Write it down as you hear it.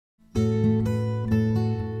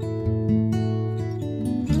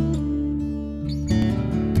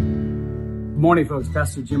morning, folks.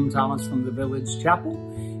 Pastor Jim Thomas from the Village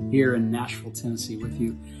Chapel here in Nashville, Tennessee with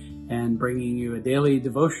you and bringing you a daily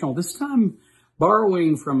devotional, this time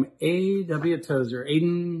borrowing from A.W. Tozer,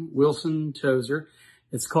 Aiden Wilson Tozer.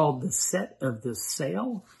 It's called The Set of the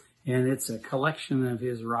Sail, and it's a collection of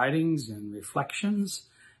his writings and reflections.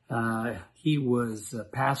 He was a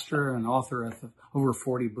pastor and author of over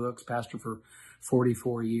 40 books, pastor for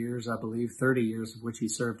 44 years, I believe, 30 years of which he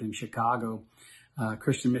served in Chicago.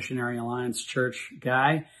 Christian Missionary Alliance Church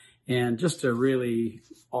guy, and just a really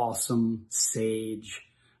awesome sage.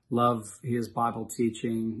 Love his Bible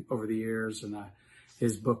teaching over the years, and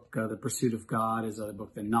his book, The Pursuit of God, his other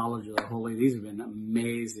book, The Knowledge of the Holy. These have been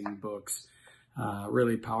amazing books,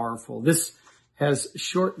 really powerful. This has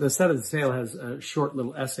The Set of the Sail has short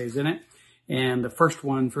little essays in it, and the first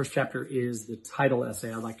chapter is the title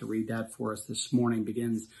essay. I'd like to read that for us this morning.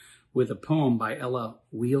 Begins with a poem by Ella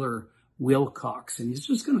Wheeler Wilcox, and he's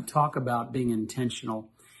just going to talk about being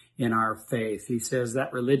intentional in our faith. He says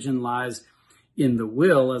that religion lies in the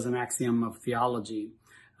will as an axiom of theology.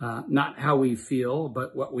 Not how we feel,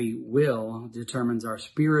 but what we will determines our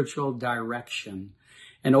spiritual direction.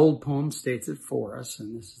 An old poem states it for us,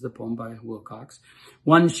 and this is the poem by Wilcox.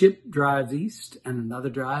 One ship drives east and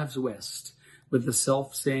another drives west, with the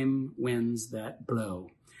self-same winds that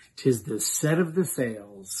blow. 'Tis the set of the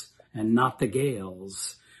sails and not the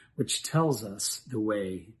gales which tells us the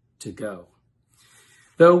way to go.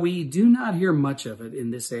 Though we do not hear much of it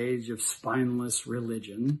in this age of spineless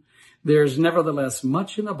religion, there's nevertheless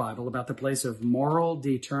much in the Bible about the place of moral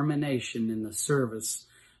determination in the service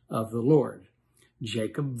of the Lord.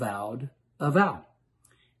 Jacob vowed a vow,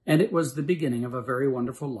 and it was the beginning of a very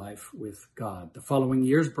wonderful life with God. The following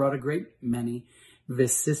years brought a great many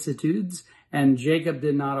vicissitudes, and Jacob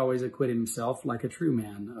did not always acquit himself like a true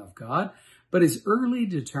man of God, but his early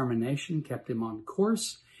determination kept him on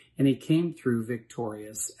course, and he came through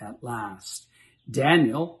victorious at last.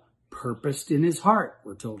 Daniel purposed in his heart,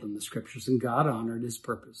 we're told in the scriptures, and God honored his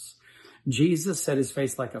purpose. Jesus set his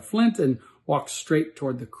face like a flint and walked straight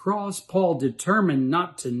toward the cross. Paul determined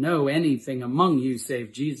not to know anything among you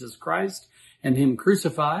save Jesus Christ and him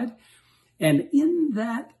crucified, and in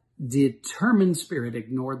that determined spirit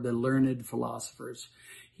ignored the learned philosophers.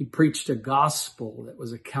 He preached a gospel that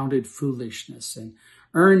was accounted foolishness and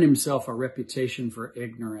earned himself a reputation for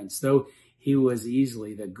ignorance, though he was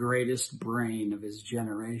easily the greatest brain of his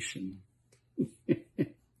generation. I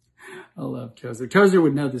love Tozer. Tozer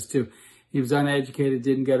would know this too. He was uneducated,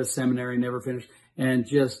 didn't go to seminary, never finished, and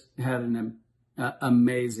just had an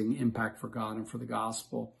amazing impact for God and for the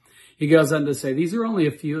gospel. He goes on to say, these are only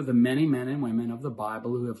a few of the many men and women of the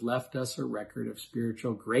Bible who have left us a record of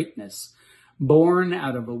spiritual greatness, born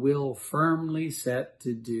out of a will firmly set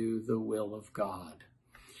to do the will of God.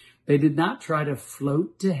 They did not try to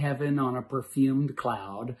float to heaven on a perfumed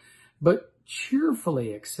cloud, but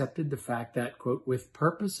cheerfully accepted the fact that, quote, with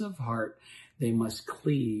purpose of heart, they must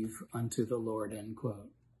cleave unto the Lord, end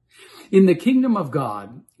quote. In the kingdom of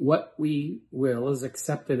God, what we will is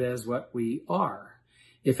accepted as what we are.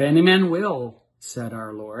 If any man will, said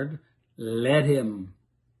our Lord, let him.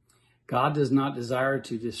 God does not desire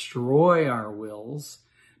to destroy our wills,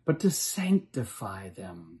 but to sanctify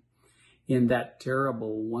them. In that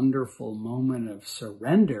terrible, wonderful moment of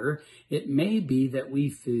surrender, it may be that we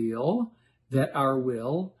feel that our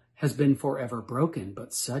will has been forever broken,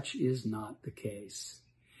 but such is not the case.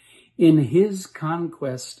 In his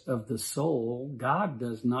conquest of the soul, God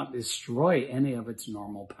does not destroy any of its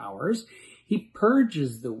normal powers. He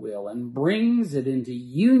purges the will and brings it into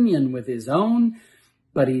union with his own,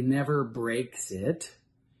 but he never breaks it.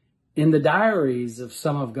 In the diaries of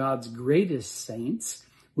some of God's greatest saints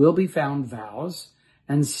will be found vows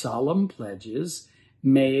and solemn pledges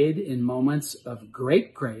made in moments of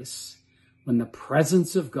great grace when the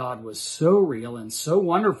presence of God was so real and so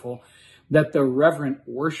wonderful that the reverent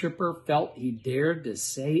worshiper felt he dared to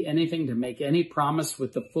say anything, to make any promise,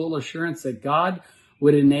 with the full assurance that God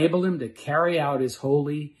would enable him to carry out his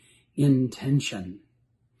holy intention.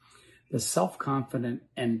 The self-confident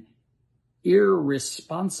and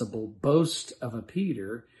irresponsible boast of a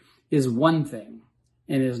Peter is one thing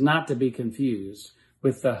and is not to be confused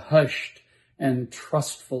with the hushed and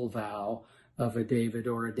trustful vow of a David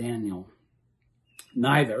or a Daniel.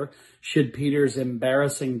 Neither should Peter's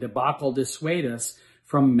embarrassing debacle dissuade us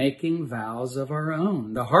from making vows of our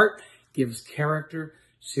own. The heart gives character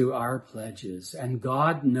to our pledges, and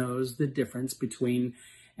God knows the difference between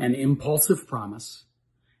an impulsive promise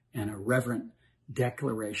and a reverent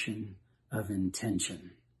declaration of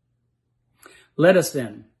intention. Let us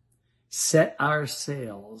then set our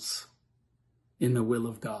sails in the will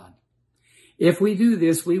of God. If we do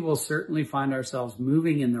this, we will certainly find ourselves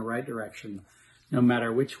moving in the right direction, no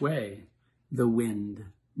matter which way the wind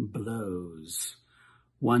blows.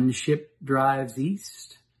 One ship drives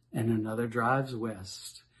east and another drives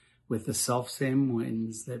west, with the selfsame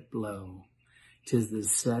winds that blow. 'Tis the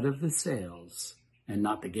set of the sails and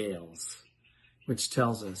not the gales, which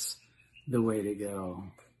tells us the way to go.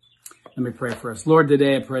 Let me pray for us. Lord,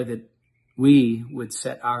 today I pray that we would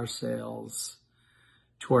set our sails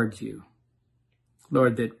towards you.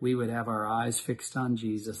 Lord, that we would have our eyes fixed on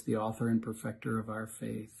Jesus, the author and perfecter of our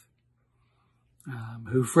faith,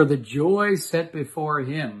 who for the joy set before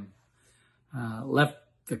him left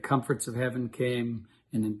the comforts of heaven, came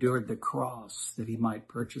and endured the cross that he might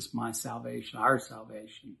purchase my salvation, our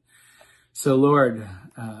salvation. So Lord,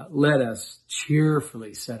 let us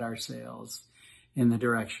cheerfully set our sails in the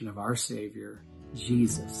direction of our Savior,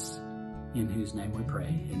 Jesus, in whose name we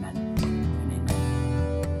pray. Amen and amen.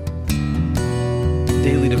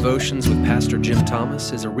 Daily Devotions with Pastor Jim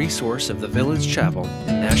Thomas is a resource of the Village Chapel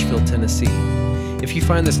in Nashville, Tennessee. If you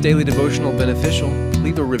find this daily devotional beneficial,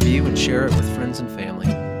 leave a review and share it with friends and family.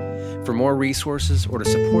 For more resources or to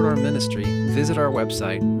support our ministry, visit our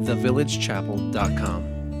website, thevillagechapel.com.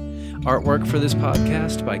 Artwork for this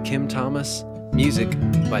podcast by Kim Thomas. Music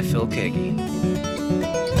by Phil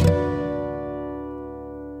Kagi.